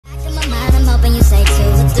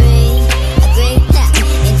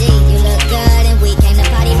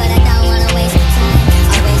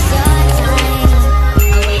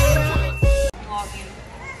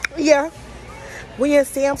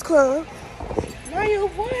Sam's Club. Naya,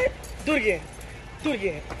 what? Do it again. Do it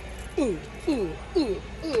again. Ooh, ooh, ooh,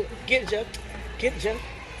 ooh. Get it, Jeff. Get it, Jeff.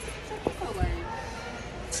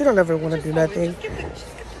 She don't ever want to do nothing. Just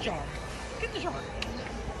get the jar. Get the jar.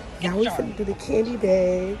 Now we finna do the candy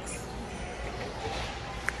bags.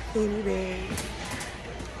 Candy bags.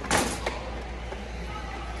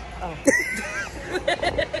 Oh.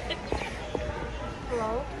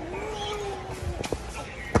 Hello?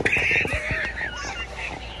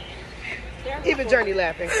 Even Journey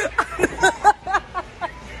laughing.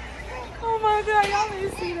 Oh my god, y'all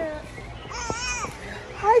didn't see that.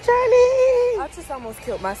 Hi, Journey. I just almost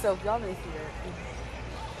killed myself. Y'all didn't see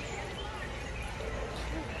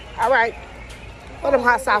that. All right. Where them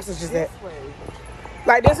hot sausages at?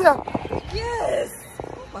 Like this here? Yes.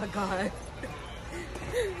 Oh my god.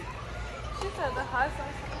 She said the hot sauce.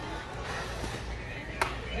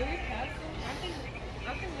 Do we have some?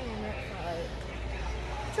 I think we're on that side.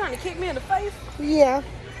 You trying to kick me in the face? Yeah.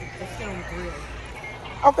 Let's get on the grill.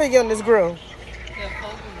 I'm finna get on this grill.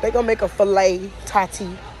 They gonna make a filet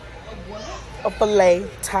tati. A filet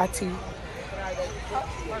tati.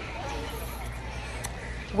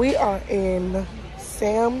 We are in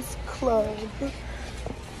Sam's Club.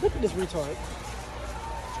 Look at this retard.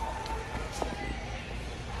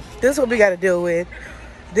 This is what we gotta deal with.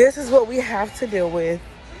 This is what we have to deal with.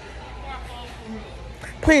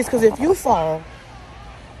 Please, because if you fall,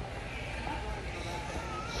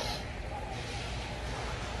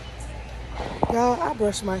 y'all, I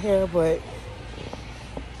brush my hair, but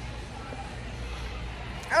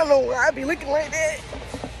I don't know why I be looking like that.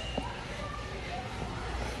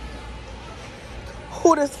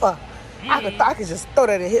 Who this for? I could just throw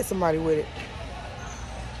that and hit somebody with it.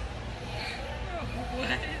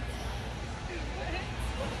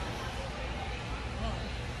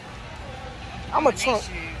 I'm gonna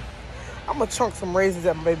chunk some raisins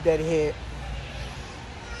at my baby daddy head.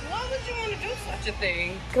 Why would you want to do such a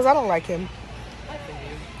thing? Because I don't like him.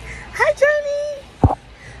 Hi, Journey.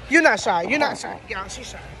 You're not shy. You're not shy. Y'all, she's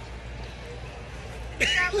shy.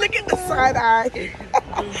 Look at the side eye.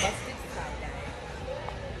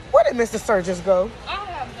 Where did Mr. Sir just go? I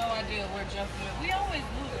have no idea where Jeff went. We always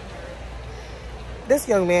lose her. This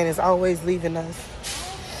young man is always leaving us.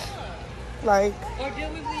 Like, Or did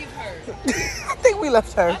we leave her? I think we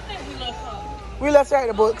left her. I think we left her. We left her at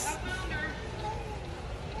the books.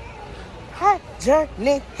 Hi,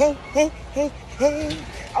 Journey. Hey, hey, hey, hey.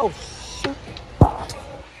 Oh, shoot.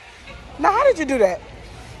 Now, how did you do that?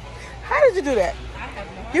 How did you do that?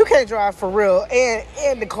 You can't drive for real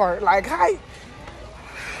and the cart. Like, hi.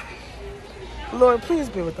 Lord, please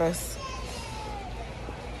be with us.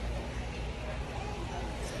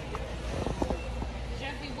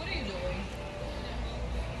 Jeffy, what are you doing?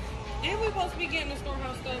 Ain't we supposed to be getting the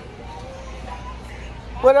storehouse stuff?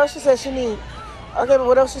 What else she said she need? Okay, but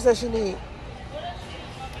what else she said she need?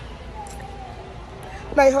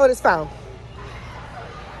 Like, hold this phone.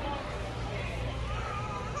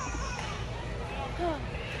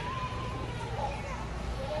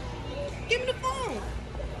 Give me the phone.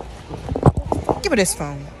 Give me this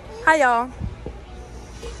phone. Hi, y'all.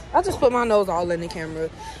 I just put my nose all in the camera.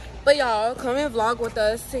 But y'all, come and vlog with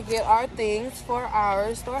us to get our things for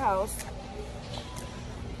our storehouse.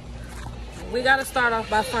 We gotta start off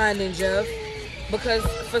by finding Jeff because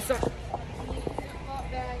for some.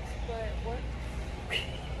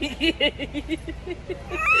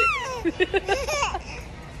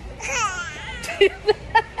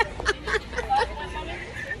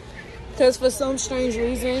 Because for some strange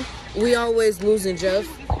reason, we always losing Jeff.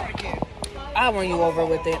 I'll run you over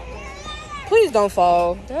with it. Please don't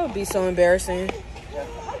fall. That would be so embarrassing.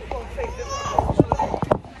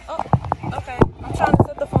 Oh, okay. I'm trying to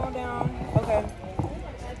set the phone down. Okay.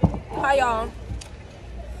 Hi, y'all.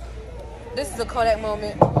 This is a Kodak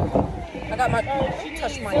moment. I got my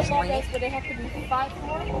touch my drink. But they have to be 5'4".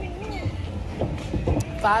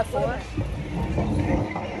 5'4".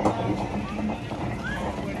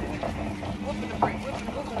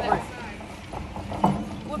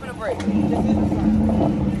 Whipping a break.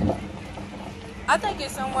 I think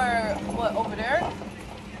it's somewhere, what, over there?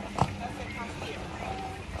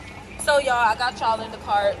 So, y'all, I got y'all in the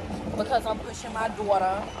cart because I'm pushing my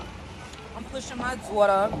daughter.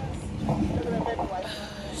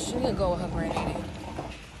 She can go with her granddaddy.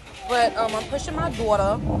 But I'm pushing my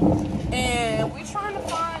daughter, and we trying to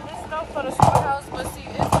find this stuff for the storehouse, but see,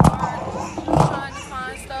 it's hard trying to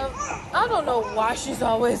find stuff. I don't know why she's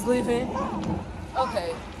always leaving.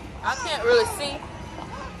 Okay, I can't really see,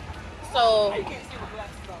 so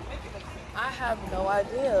I have no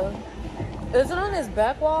idea. Is it on this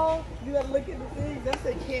back wall? You gotta look at the thing. That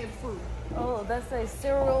say canned fruit. Oh, that says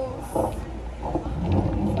cereals.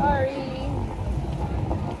 Sorry.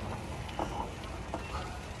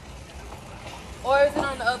 Or is it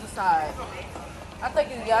on the other side? I think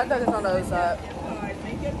it's on the other side.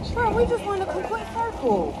 Bro, we just went a complete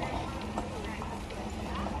circle.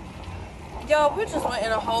 Yo, we just went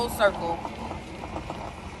in a whole circle.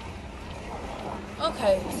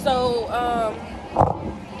 Okay, so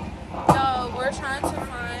y'all, we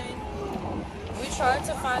tried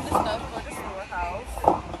to find the stuff for the storehouse.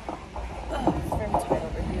 It's very tight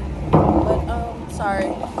over here. But sorry.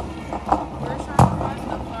 We're trying to find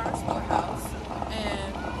stuff for our storehouse.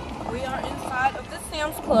 And we are inside of the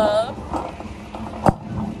Sam's Club.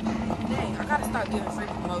 Dang, I gotta stop giving free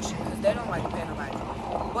promotion because they don't like to pay nobody.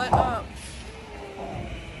 But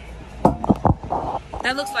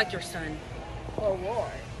that looks like your son. Oh,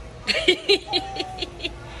 Lord.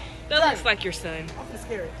 That looks like your son. I'm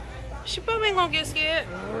scared. She probably ain't gonna get scared.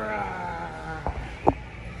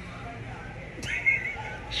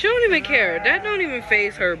 She don't even care. That don't even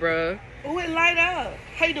faze her, bruh. Oh, it light up.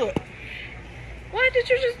 How you do it? Why did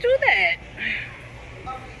you just do that?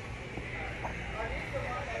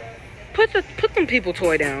 Put them people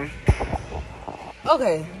toy down.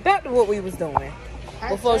 Okay, back to what we was doing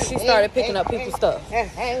before she started picking up people's stuff.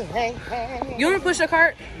 You wanna push the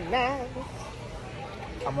cart? No.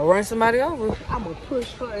 I'm gonna run somebody over. I'm gonna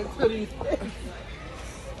push her into these.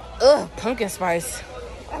 Ugh, pumpkin spice.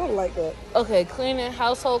 I don't like that. Okay, cleaning,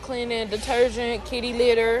 household cleaning, detergent, kitty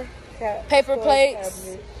litter, Cat- paper storage plates.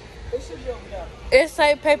 cabinet. It should be over there. It's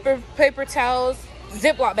like paper towels,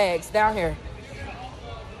 Ziploc bags down here.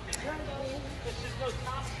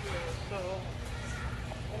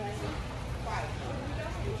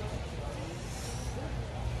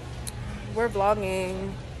 We're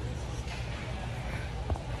vlogging,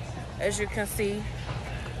 as you can see.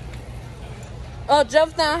 Oh,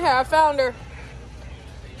 Jeff's down here. I found her.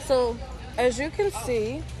 So, as you can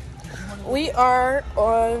see, we are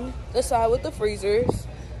on the side with the freezers.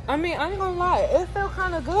 I mean, I ain't gonna lie. It felt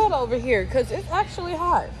kind of good over here because it's actually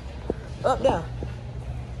hot up there.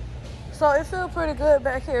 So, it felt pretty good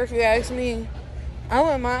back here if you ask me. I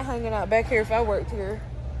wouldn't mind hanging out back here if I worked here.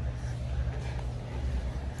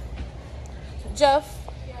 Jeff,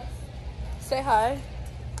 yes. Say hi.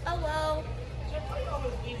 Hello.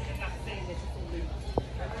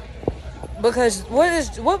 Because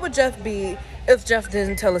what would Jeff be if Jeff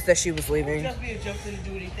didn't tell us that she was leaving? Just be if Jeff didn't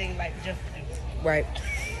do anything like Jeff did. Right.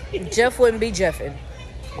 Jeff wouldn't be Jeffing.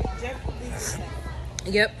 Jeff would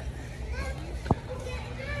be. Yep.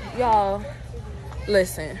 Y'all,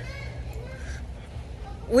 listen.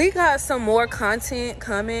 We got some more content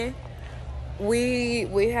coming. We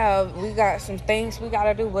got some things we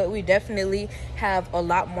gotta do, but we definitely have a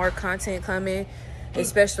lot more content coming,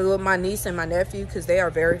 especially with my niece and my nephew, because they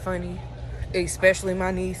are very funny. Especially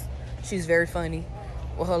my niece, she's very funny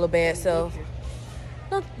with her little bad self.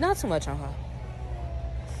 Not too much on her.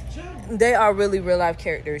 They are really real life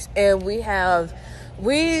characters, and we're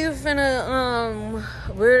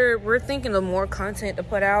thinking of more content to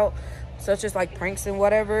put out, such as like pranks and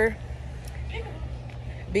whatever.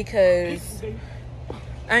 Because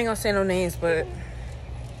I ain't gonna say no names, but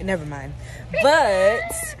never mind.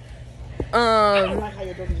 But I don't like how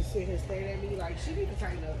your daughter just sit here staring at me like she need to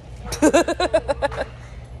tighten up.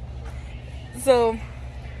 So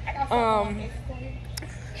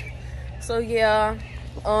yeah,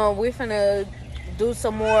 we're finna do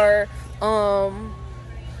some more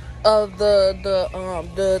of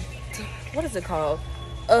the what is it called?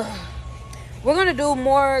 We're gonna do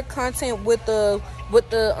more content with the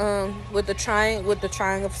trying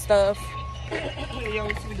of stuff. Yo,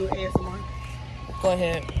 let's do ASMR. Go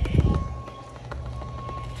ahead.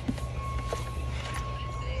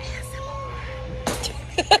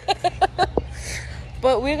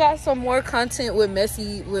 But we got some more content with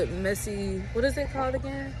messy. What is it called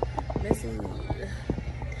again? Messy.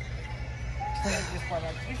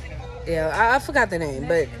 Yeah, I forgot the name,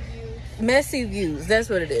 but Messy Views. That's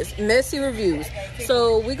what it is. Messy Reviews.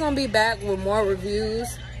 So we're gonna be back with more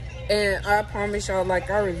reviews, and I promise y'all, like,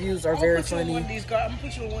 our reviews are very funny. I'm gonna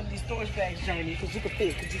put you in one of these storage bags, Journey, because you can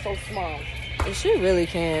fit, because you're so small. And she really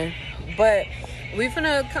can. But we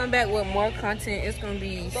finna come back with more content. It's gonna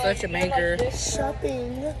be such a banger.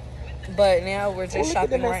 Shopping. But now we're just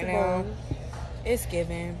shopping right now. It's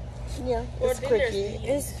giving. Yeah, it's cricket.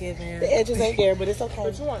 It's giving. The edges ain't there, but it's okay.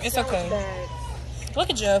 It's okay. Look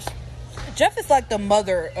at Jeff. Jeff is like the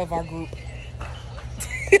mother of our group.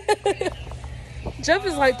 Jeff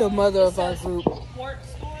is like the mother of our group.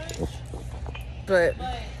 But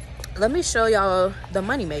let me show y'all the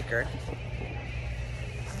moneymaker.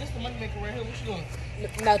 This the money maker right here. What you doing?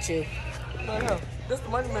 Not you. Right here. This the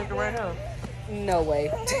money maker right here. No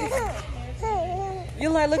way. You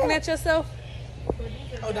like looking at yourself?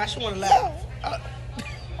 Oh, now she want to laugh.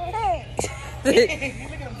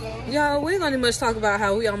 Y'all, we ain't gonna much talk about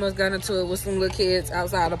how we almost got into it with some little kids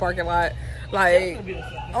outside the parking lot. Like,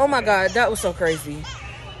 oh my God, that was so crazy.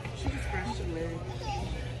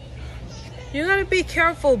 You gotta be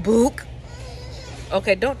careful, Book.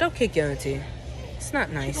 Okay, don't kick your auntie. It's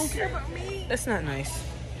not nice. Don't care about me. That's not nice.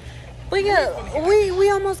 But yeah, we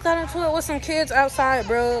almost got into it with some kids outside,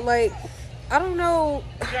 bro. Like, I don't know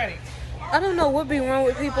what be wrong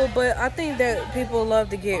with people, but I think that people love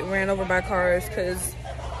to get ran over by cars because.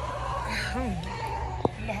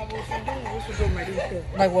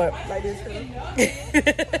 Like what? Like this.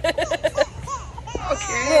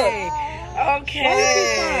 Okay. Okay. Why you keep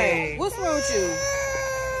crying? What's wrong with you?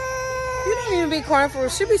 You don't even be crying for her.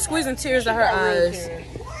 She be squeezing tears out her eyes.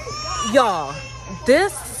 Y'all,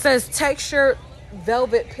 this says textured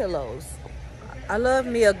velvet pillows. I love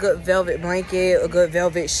me a good velvet blanket, a good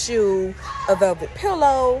velvet shoe, a velvet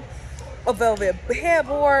pillow, a velvet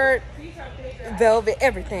headboard, velvet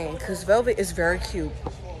everything. Because velvet is very cute.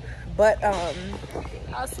 But,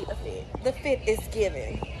 I'll see the fit. The fit is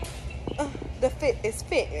giving. The fit is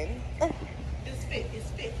fitting. This fit is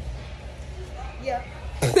fit. Yeah.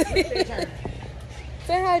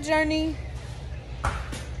 Say hi, Journey.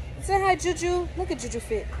 Say hi, Juju. Look at Juju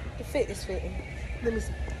fit. The fit is fitting. Let me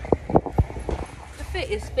see. The fit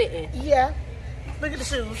is fitting. Yeah. Look at the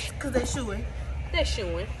shoes, because they shoeing. They're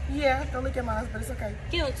showing. Yeah, don't look at mine, but it's okay.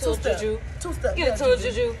 Give it to her, Juju. Two steps. Give it to her,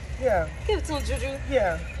 Juju. Yeah. Give it to her, Juju.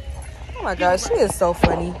 Yeah. Oh my gosh, she is so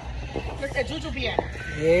funny. Look at Juju piano.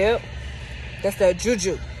 Yep. That's that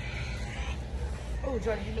Juju. Oh,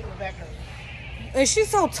 Jordan, you look at back hurt. And she's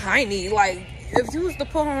so tiny. Like, if you was to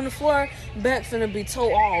put her on the floor, back's gonna be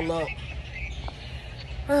toe all up.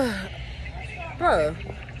 Bruh.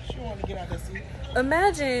 She wanted to get out that seat.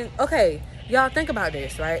 Imagine, okay, y'all think about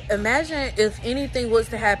this, right? Imagine if anything was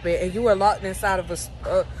to happen and you were locked inside of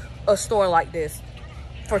a store like this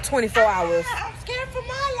for 24 hours. I'm scared for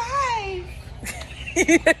my life.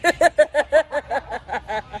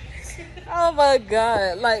 Oh my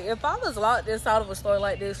God. Like, if I was locked inside of a store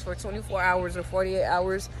like this for 24 hours or 48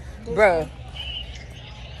 hours, bruh,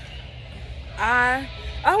 I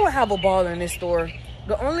would have a ball in this store.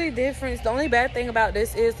 The only bad thing about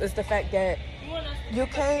this is the fact that you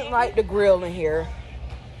can't light the grill in here.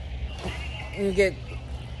 You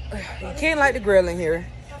can't light the grill in here.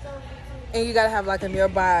 And you gotta have like a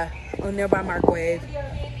nearby microwave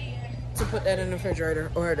to put that in the refrigerator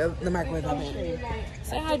or the microwave. I mean.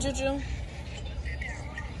 Say hi, Juju.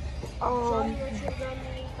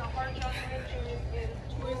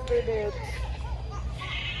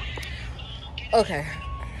 Okay.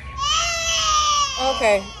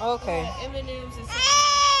 M&M's and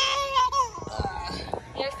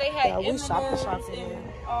yes, they had Yeah, we M&M's shopping.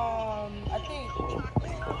 and I think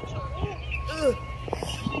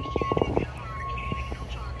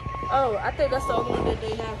I think that's the only one that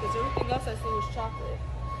they have because everything else I seen was chocolate.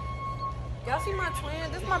 Y'all see my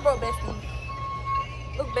twin? This is my bro bestie.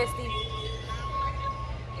 Look, bestie.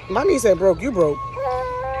 My niece ain't broke. You broke.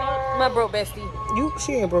 My bro bestie.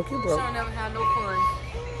 She ain't broke. You broke. She'll never have no fun.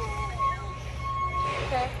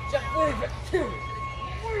 Okay.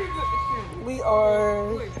 We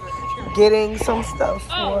are getting some stuff for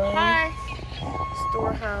Hi.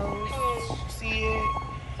 Storehouse. See it?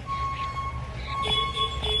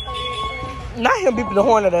 Not him beeping the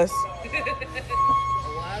horn at us.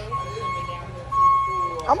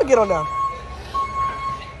 I'm gonna get on now.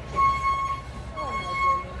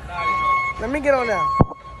 Let me get on now.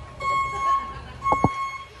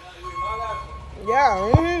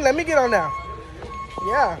 Yeah, let me get on now.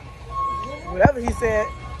 Yeah. Whatever he said.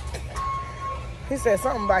 He said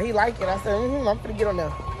something about he like it. I said, I'm gonna get on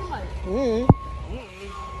now.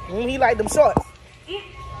 He like them shorts.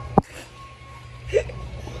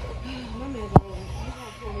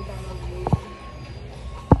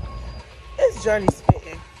 It's Journey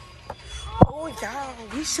spitting. Oh, y'all,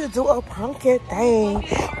 we should do a pumpkin thing.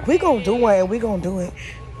 We gonna do one and we gonna do it.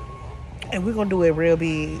 And we gonna do it real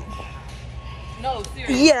big. No,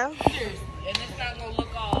 seriously. Yeah. Seriously. And it's not gonna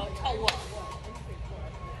look all toe up.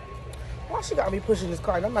 Why she got me pushing this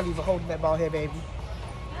cart? I'm not even holding that bald head, baby.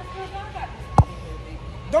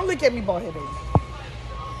 Don't look at me, bald head, baby.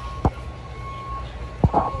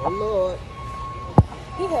 Oh, Lord.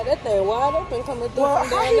 He had that thing wide open coming through Well, from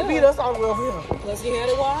how down he there. beat us all the way over here? Because he had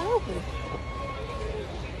it wide open.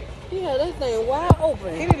 He had that thing wide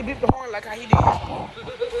open. He need to beat the horn like how he did.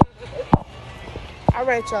 All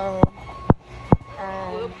right, y'all.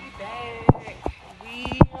 We'll be back.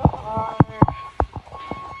 We are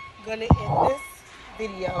gonna end this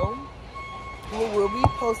video. We will be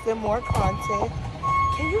posting more content.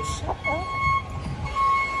 Can you shut up?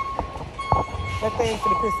 That thing's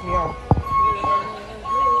gonna piss me off.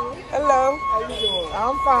 Hello. How you doing?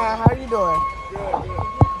 I'm fine. How are you doing? Good.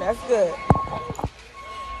 That's good.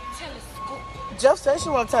 Jeff said she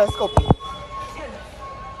want to telescope me.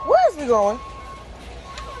 Where is we going?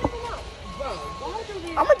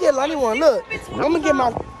 I'm gonna get Lonnie one. Look, I'm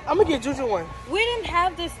gonna get Juju one. We didn't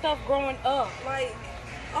have this stuff growing up. Like,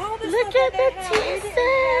 all the Look stuff at that the they have, we didn't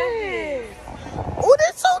have this. teeth. Oh,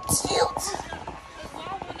 that's so cute.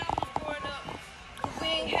 Why when I was growing up, we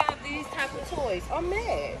didn't have these type of toys? I'm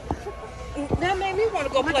mad. That made me want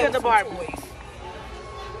to go play with the Barbie toys.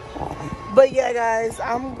 But yeah, guys,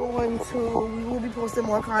 we will be posting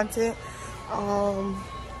more content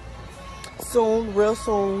soon, real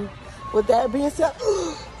soon. With that being said,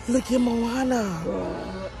 look at Moana.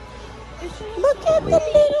 Look at the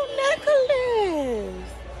little necklace.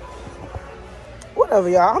 Whatever,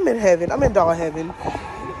 y'all. I'm in heaven. I'm in doll heaven.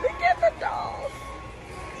 Look at the dolls.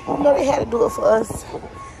 You know they had to do it for us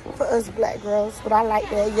black girls, but I like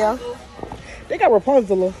that, yeah. They got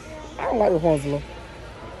Rapunzel. I don't like Rapunzel.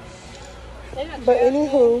 But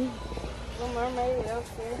anywho, The mermaid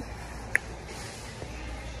outfit.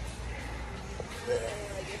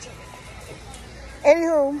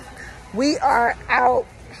 we are out.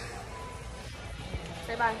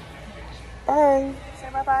 Say bye. Bye. Say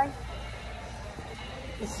bye-bye.